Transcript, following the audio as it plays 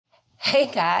Hey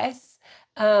guys,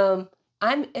 I'm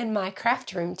in my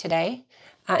craft room today.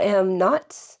 I am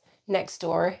not next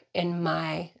door in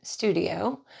my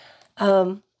studio.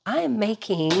 I am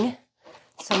making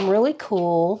some really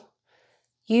cool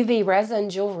UV resin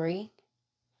jewelry.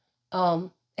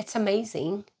 It's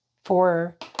amazing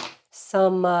for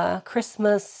some little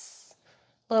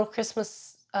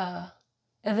Christmas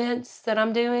events that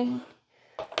I'm doing.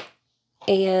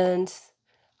 And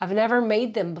I've never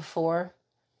made them before.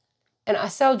 And I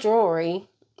sell jewelry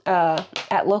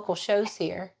at local shows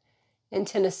here in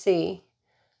Tennessee.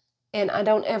 And I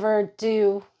don't ever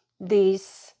do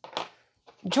these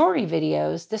jewelry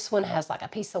videos. This one has like a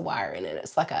piece of wire in it.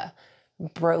 It's like a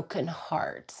broken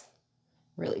heart.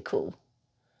 Really cool.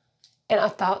 And I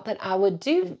thought that I would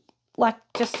do like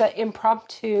just an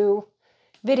impromptu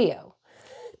video.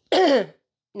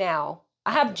 Now,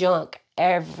 I have junk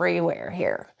everywhere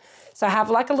here. So I have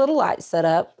like a little light set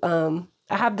up.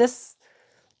 I have this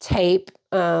tape.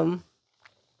 Yeah,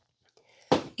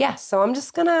 so I'm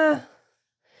just gonna,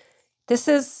 this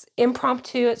is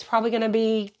impromptu. It's probably gonna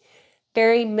be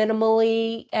very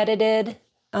minimally edited.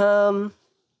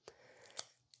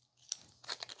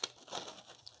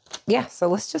 Yeah, so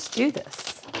let's just do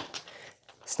this.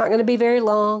 It's not gonna be very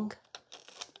long.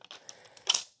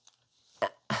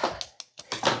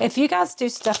 If you guys do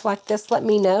stuff like this, let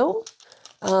me know.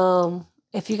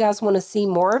 If you guys want to see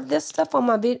more of this stuff on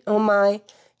my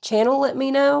channel, let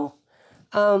me know.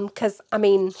 Because I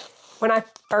mean, when I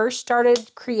first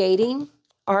started creating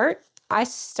art, I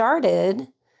started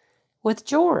with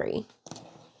jewelry.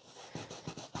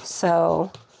 So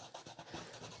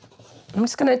I'm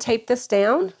just gonna tape this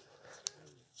down.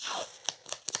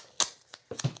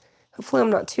 Hopefully I'm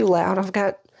not too loud. I've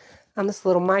got this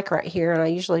little mic right here, and I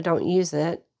usually don't use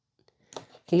it. I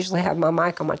usually have my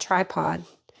mic on my tripod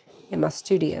in my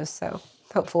studio, so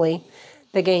hopefully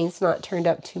the gain's not turned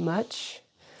up too much.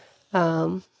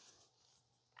 Yeah,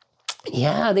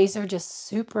 these are just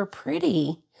super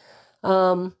pretty.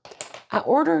 I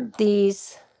ordered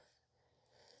these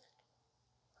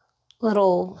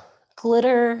little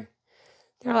glitter,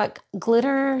 they're like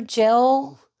glitter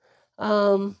gel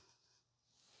little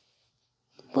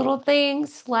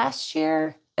things last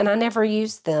year, and I never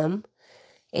used them.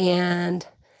 And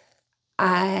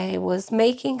I was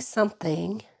making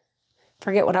something,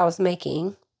 forget what I was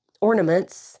making,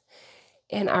 ornaments,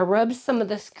 and I rubbed some of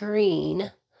this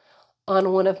green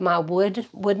on one of my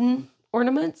wooden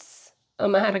ornaments. I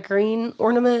had a green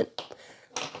ornament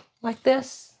like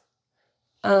this.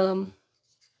 You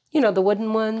know, the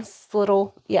wooden ones,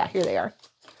 yeah, here they are.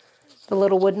 The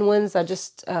little wooden ones, I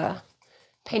just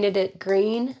painted it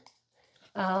green.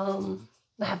 I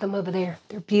have them over there.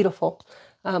 They're beautiful.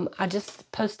 I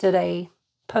just posted a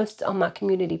post on my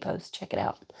community post. Check it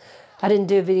out. I didn't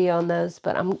do a video on those,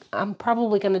 but I'm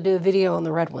probably going to do a video on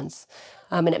the red ones.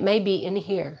 And it may be in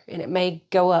here, and it may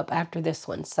go up after this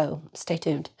one, so stay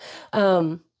tuned.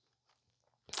 And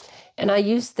I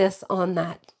used this on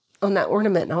that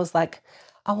ornament, and I was like,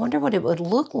 I wonder what it would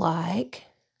look like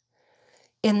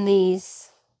in these.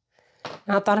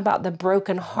 And I thought about the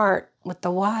broken heart with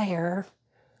the wire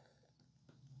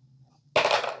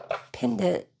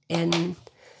pendant, and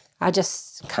I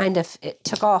just kind of, it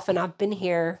took off, and I've been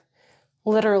here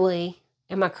literally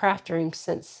in my craft room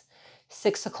since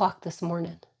 6 o'clock this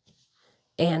morning.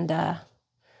 And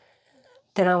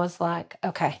then I was like,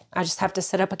 okay, I just have to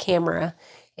set up a camera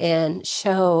and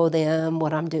show them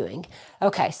what I'm doing.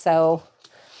 Okay, so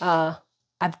I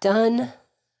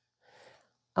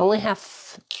only have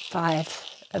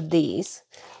 5 of these.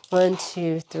 1,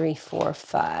 2, 3, 4,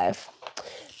 5.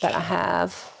 But I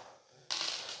have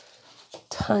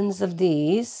tons of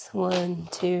these. 1,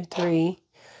 2, 3.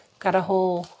 Got a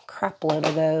whole crap load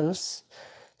of those.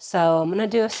 So I'm going to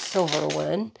do a silver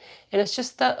one. And it's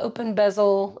just the open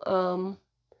bezel.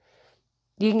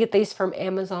 You can get these from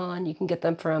Amazon. You can get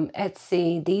them from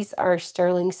Etsy. These are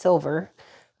sterling silver.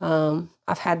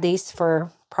 I've had these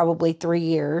for probably 3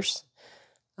 years.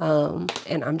 And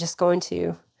I'm just going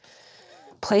to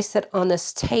place it on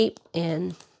this tape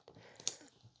and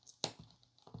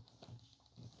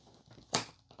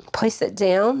place it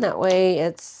down. That way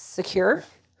it's secure.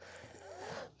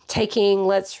 Taking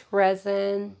Let's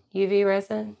Resin, UV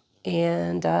resin,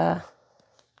 and I'm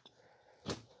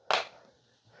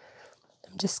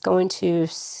just going to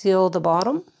seal the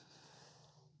bottom.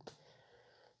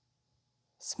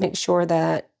 Just make sure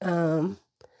that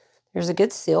there's a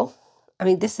good seal. I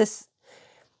mean, this is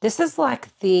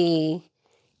like the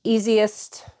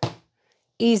easiest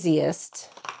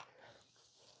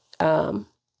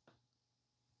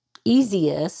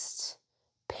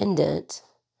pendant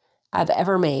I've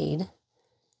ever made.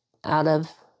 out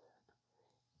of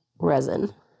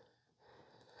resin.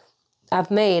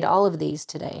 I've made all of these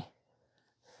today.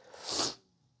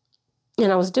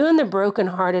 And I was doing the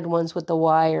broken-hearted ones with the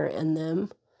wire in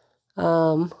them.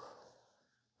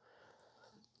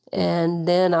 And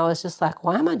then I was just like,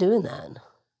 why am I doing that?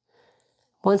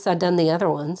 Once I'd done the other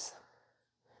ones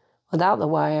without the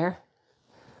wire,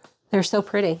 they're so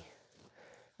pretty.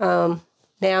 Now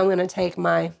I'm going to take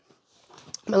my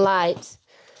light.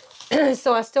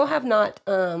 So I still have not,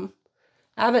 I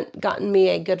haven't gotten me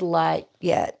a good light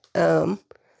yet. Basically,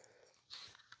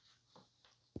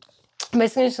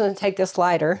 I'm just going to take this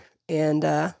lighter and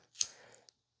run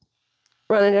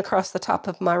it across the top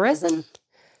of my resin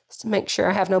just to make sure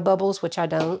I have no bubbles, which I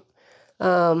don't.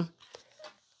 My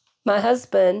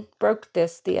husband broke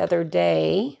this the other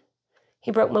day.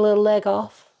 He broke my little leg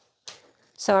off.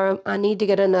 So I need to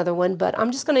get another one, but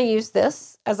I'm just going to use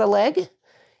this as a leg.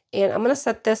 And I'm going to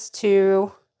set this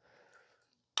to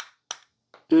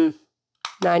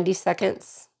 90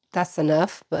 seconds. That's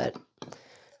enough, but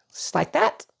just like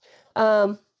that.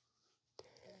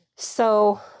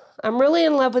 So I'm really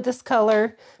in love with this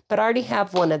color, but I already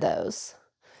have one of those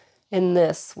in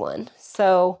this one.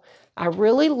 So I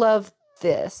really love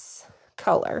this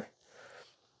color.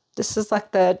 This is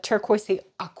like the turquoisey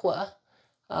aqua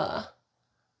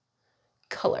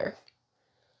color.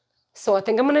 So I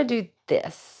think I'm going to do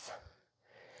this.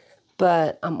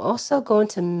 But I'm also going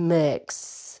to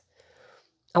mix.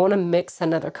 I want to mix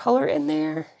another color in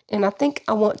there. And I think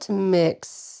I want to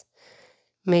mix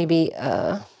maybe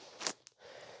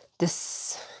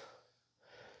this.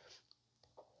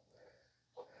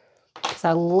 Because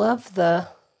I love the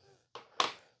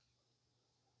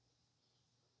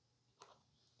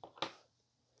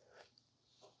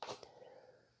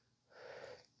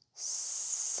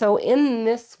so in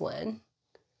this one,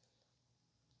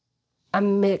 I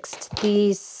mixed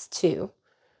these two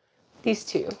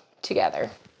together.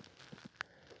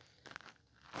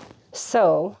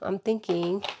 So I'm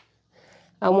thinking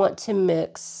I want to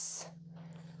mix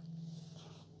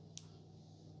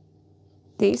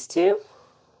these two.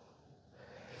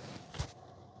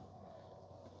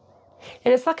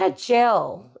 And it's like a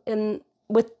gel and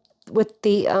with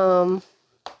the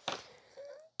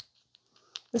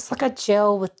it's like a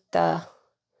gel with the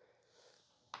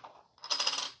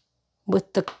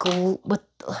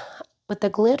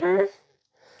glitter.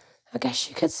 I guess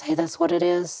you could say that's what it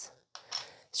is.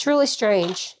 It's really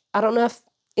strange. I don't know if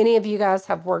any of you guys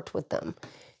have worked with them.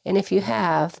 And if you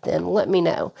have, then let me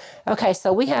know. Okay,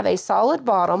 so we have a solid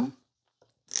bottom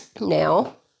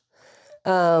now.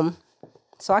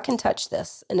 So I can touch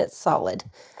this and it's solid.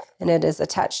 And it is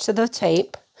attached to the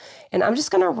tape. And I'm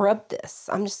just going to rub this.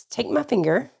 I'm just taking my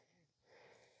finger.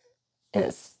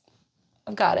 And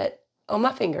I've got it on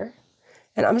my finger.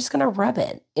 And I'm just going to rub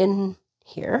it in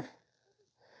here.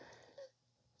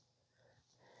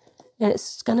 And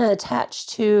it's going to attach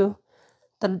to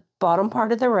the bottom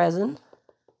part of the resin.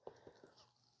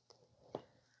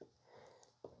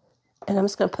 And I'm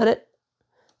just going to put it,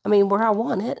 where I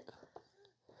want it.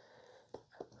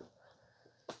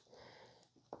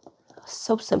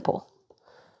 So simple.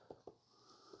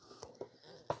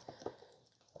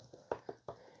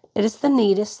 It is the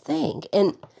neatest thing.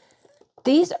 And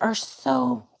these are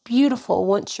so beautiful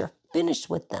once you're finished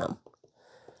with them.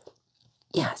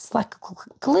 Yeah, it's like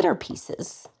glitter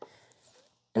pieces.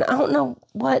 And I don't know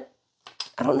what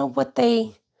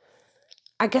they,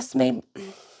 I guess maybe,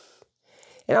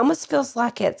 it almost feels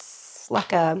like it's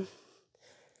like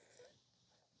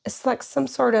some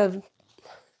sort of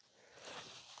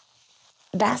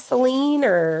Vaseline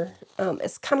or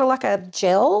it's kind of like a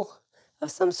gel of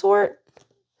some sort.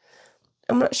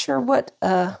 I'm not sure what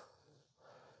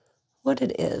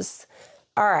it is.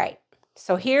 All right,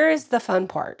 so here is the fun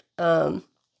part. I've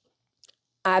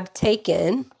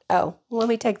taken, let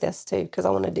me take this too because I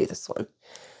want to do this one.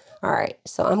 All right,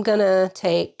 so I'm going to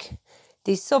take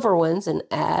these silver ones and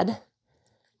add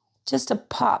just a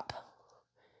pop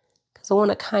because I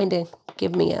want to kind of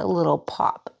give me a little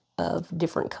pop of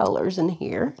different colors in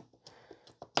here.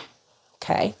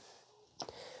 Okay.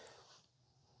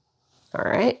 All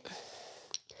right.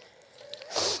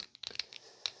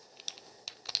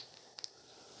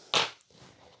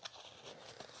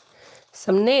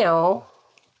 So now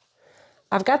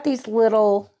I've got these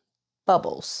little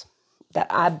bubbles that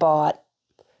I bought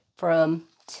from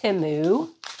Temu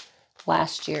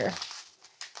last year.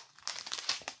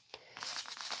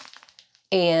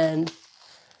 And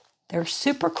they're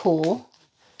super cool.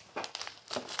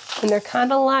 And they're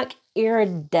kind of like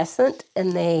iridescent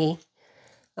and they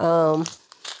kind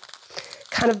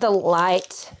of the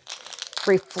light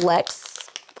reflects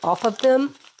off of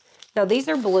them. Now these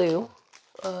are blue.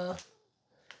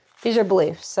 These are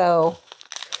blue, so,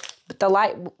 but the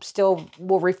light still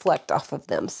will reflect off of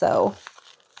them. So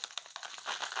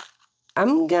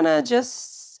I'm gonna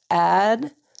just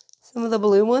add some of the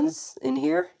blue ones in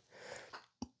here.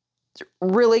 It's a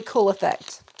really cool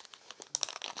effect.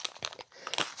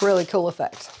 Really cool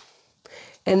effect.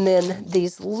 And then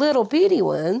these little bitty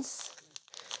ones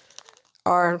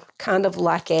are kind of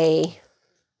like a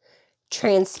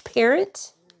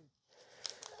transparent.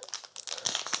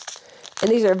 And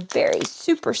these are very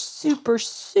super, super,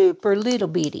 super little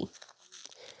bitty.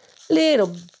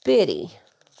 Little bitty.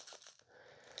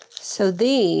 So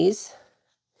these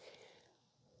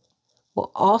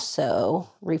will also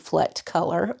reflect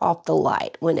color off the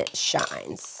light when it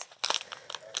shines.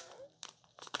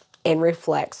 And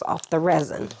reflects off the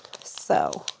resin.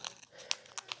 So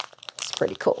it's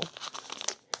pretty cool.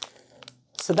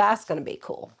 So that's going to be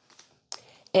cool.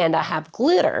 And I have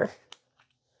glitter,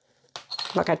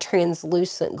 like a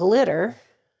translucent glitter.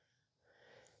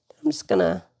 I'm just going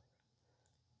to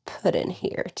put in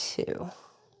here too.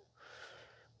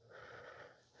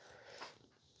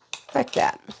 Like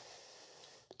that.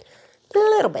 A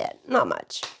little bit, not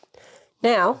much.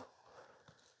 Now,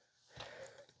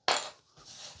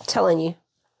 I'm telling you,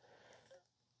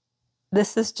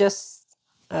 this is just,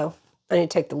 oh, I need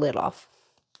to take the lid off.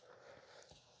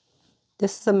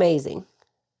 This is amazing.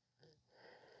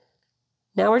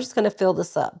 Now we're just going to fill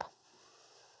this up.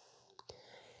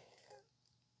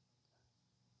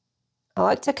 I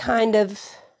like to kind of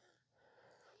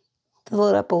fill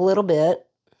it up a little bit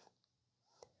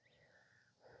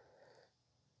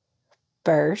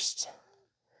first.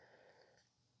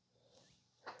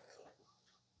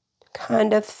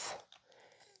 Kind of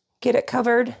get it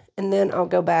covered, and then I'll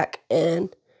go back and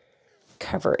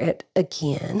cover it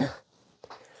again.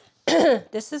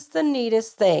 This is the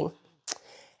neatest thing.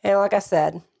 And like I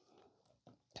said,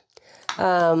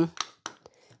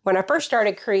 when I first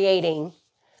started creating,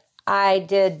 I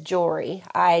did jewelry.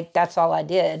 That's all I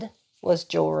did was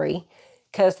jewelry,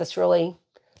 because that's really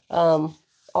all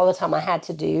the time I had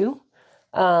to do.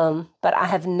 But I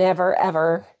have never,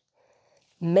 ever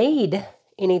made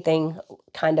anything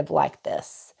kind of like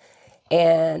this.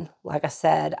 And like I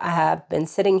said, I have been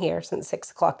sitting here since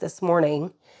 6 o'clock this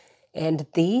morning, and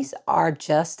these are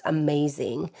just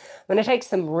amazing. I'm going to take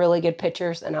some really good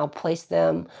pictures and I'll place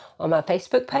them on my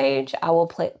Facebook page. I will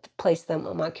place them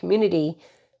on my community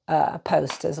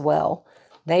post as well.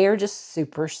 They are just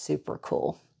super, super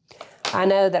cool. I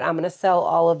know that I'm going to sell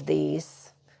all of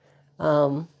these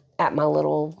at my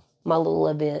little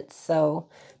events. So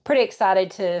pretty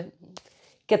excited to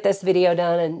get this video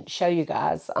done and show you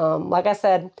guys. Like I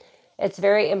said, it's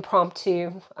very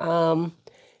impromptu,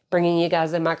 bringing you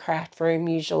guys in my craft room.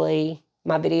 Usually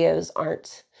my videos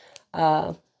aren't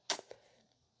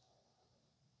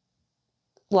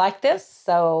like this,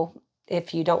 so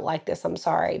if you don't like this, I'm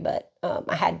sorry, but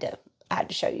I had to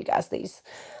show you guys these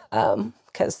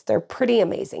because they're pretty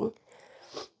amazing.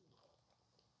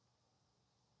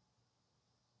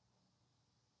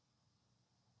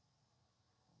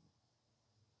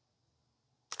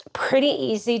 Pretty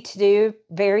easy to do,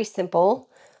 very simple.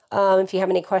 If you have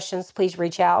any questions, please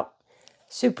reach out.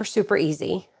 Super, super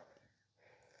easy.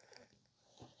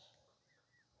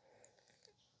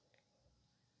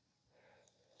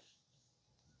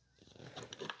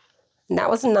 And that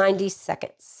was 90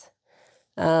 seconds.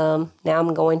 Now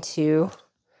I'm going to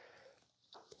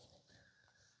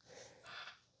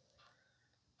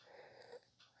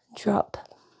drop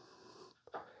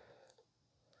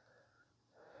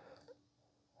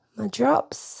my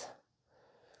drops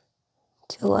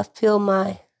till I feel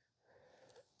my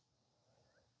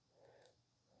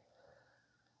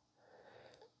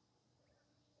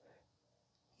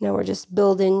now we're just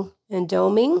building and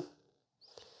doming.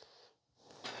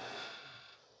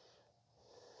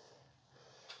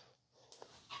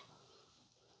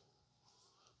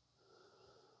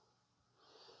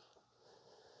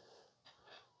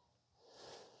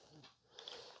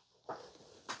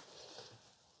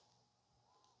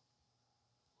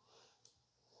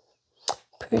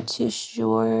 Pretty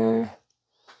sure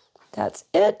that's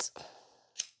it.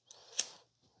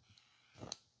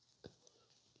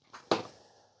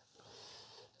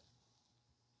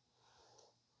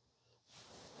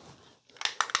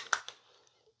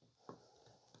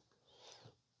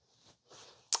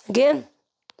 Again,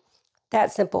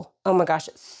 that simple. Oh my gosh,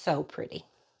 it's so pretty.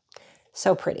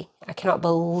 So pretty. I cannot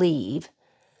believe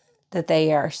that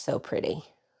they are so pretty.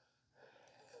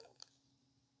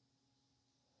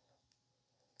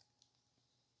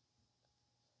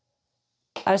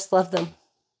 I just love them.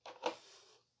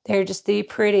 They're just the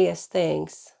prettiest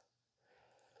things.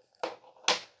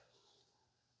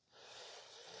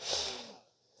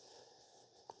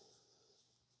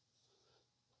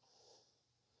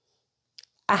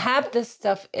 I have this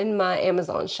stuff in my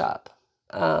Amazon shop.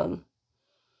 I'll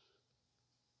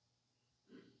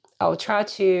try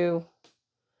to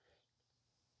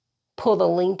pull the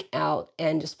link out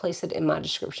and just place it in my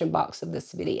description box of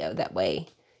this video. That way,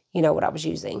 you know what I was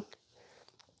using.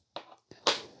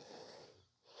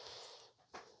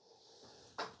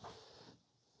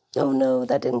 Oh no,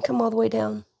 that didn't come all the way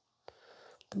down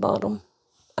the bottom.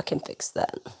 I can fix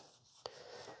that.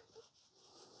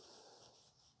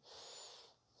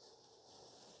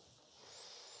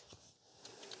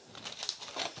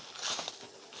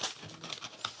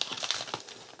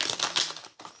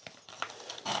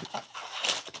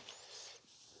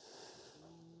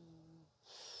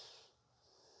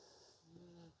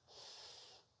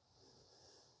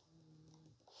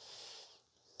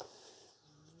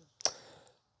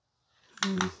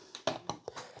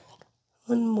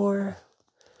 One more.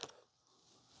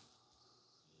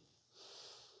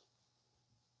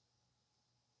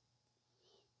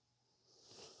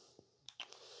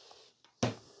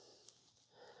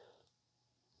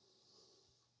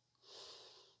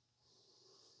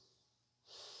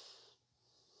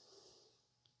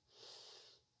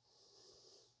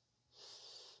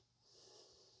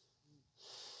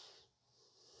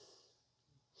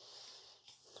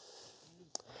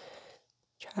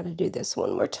 Try to do this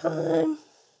one more time.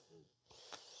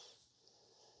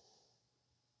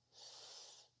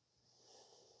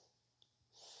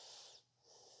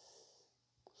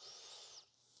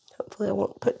 Hopefully I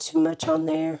won't put too much on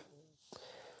there.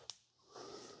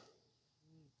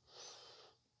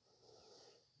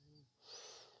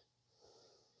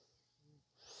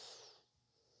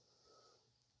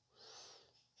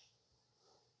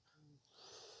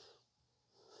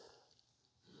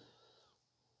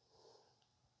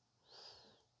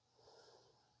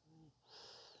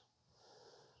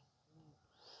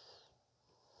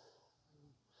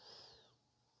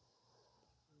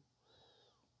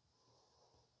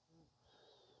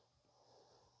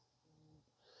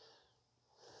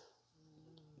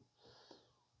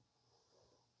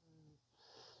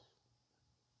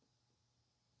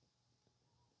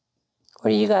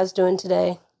 What are you guys doing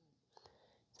today?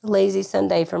 It's a lazy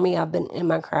Sunday for me. I've been in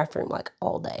my craft room like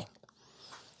all day.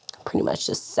 Pretty much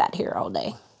just sat here all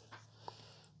day.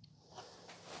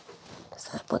 Does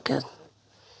that look good?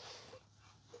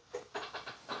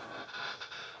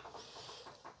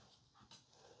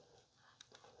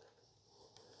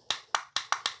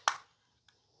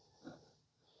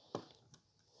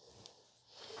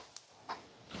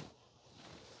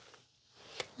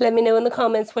 Let me know in the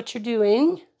comments what you're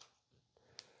doing.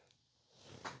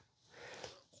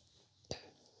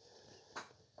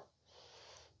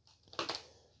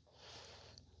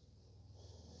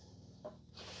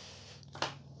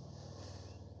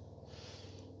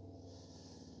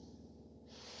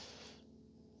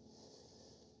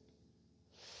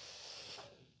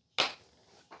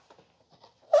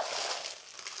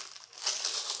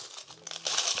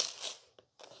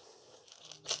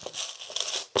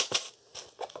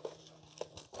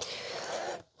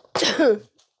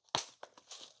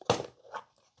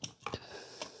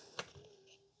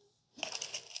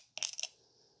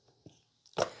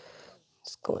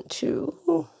 Just going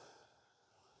to...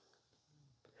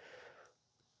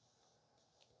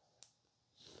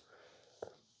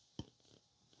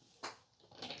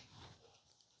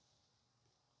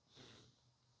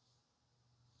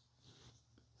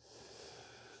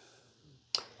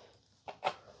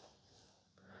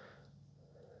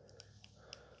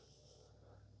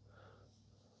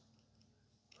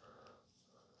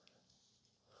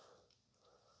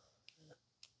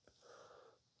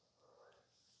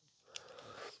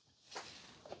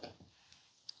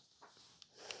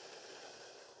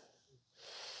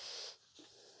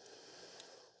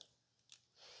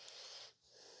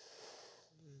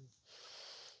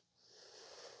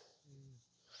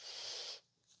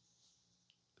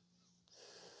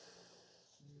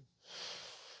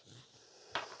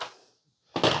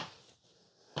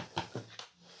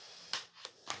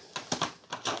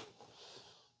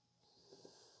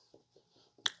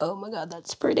 Oh my God,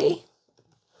 that's pretty.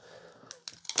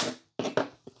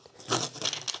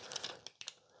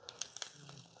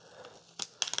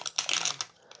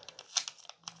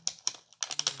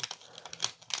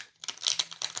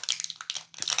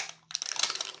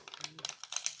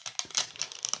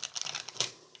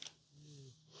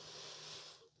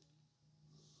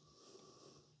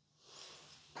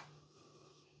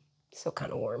 Still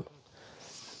kind of warm.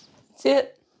 See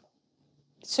it?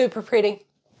 Super pretty.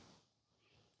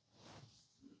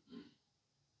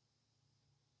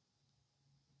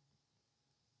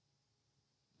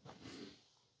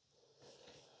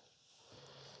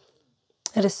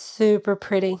 That is super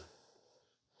pretty.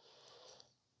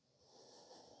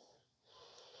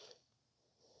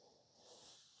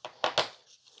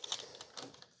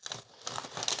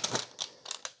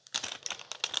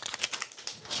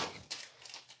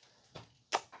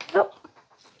 Yep.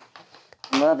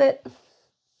 Love it.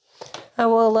 I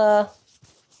will,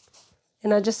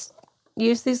 and I just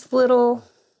use these little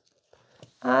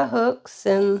eye hooks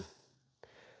and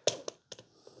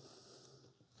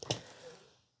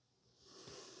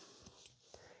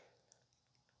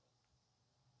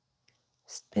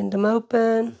bend them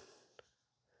open.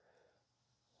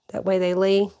 That way they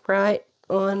lay right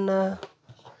on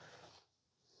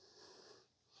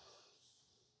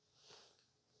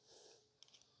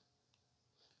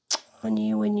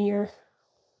you when you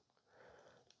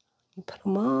put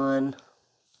them on.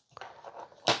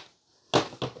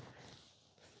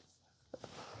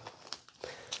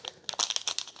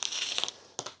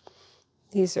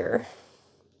 These are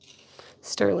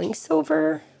sterling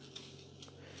silver.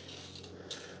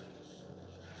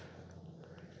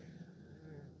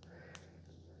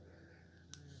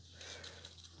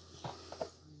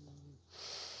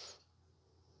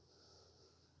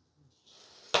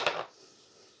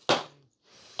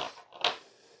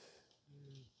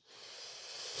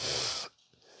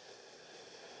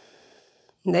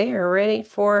 They are ready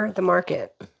for the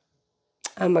market.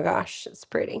 Oh my gosh, it's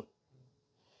pretty.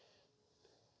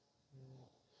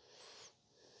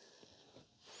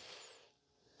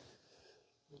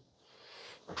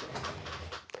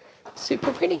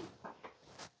 Super pretty.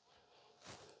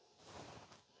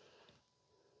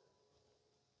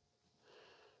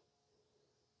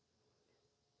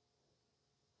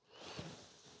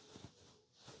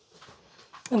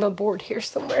 I have a board here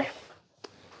somewhere.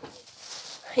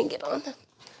 Hang it on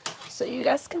so you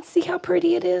guys can see how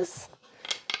pretty it is.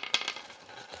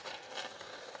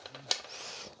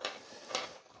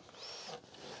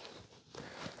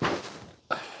 Look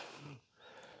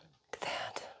at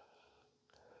that.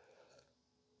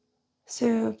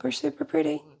 Super, super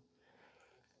pretty.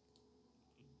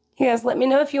 You guys let me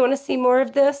know if you want to see more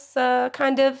of this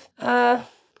kind of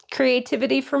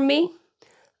creativity from me.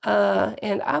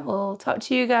 And I will talk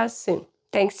to you guys soon.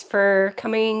 Thanks for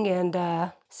coming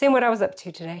and seeing what I was up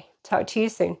to today. Talk to you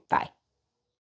soon. Bye.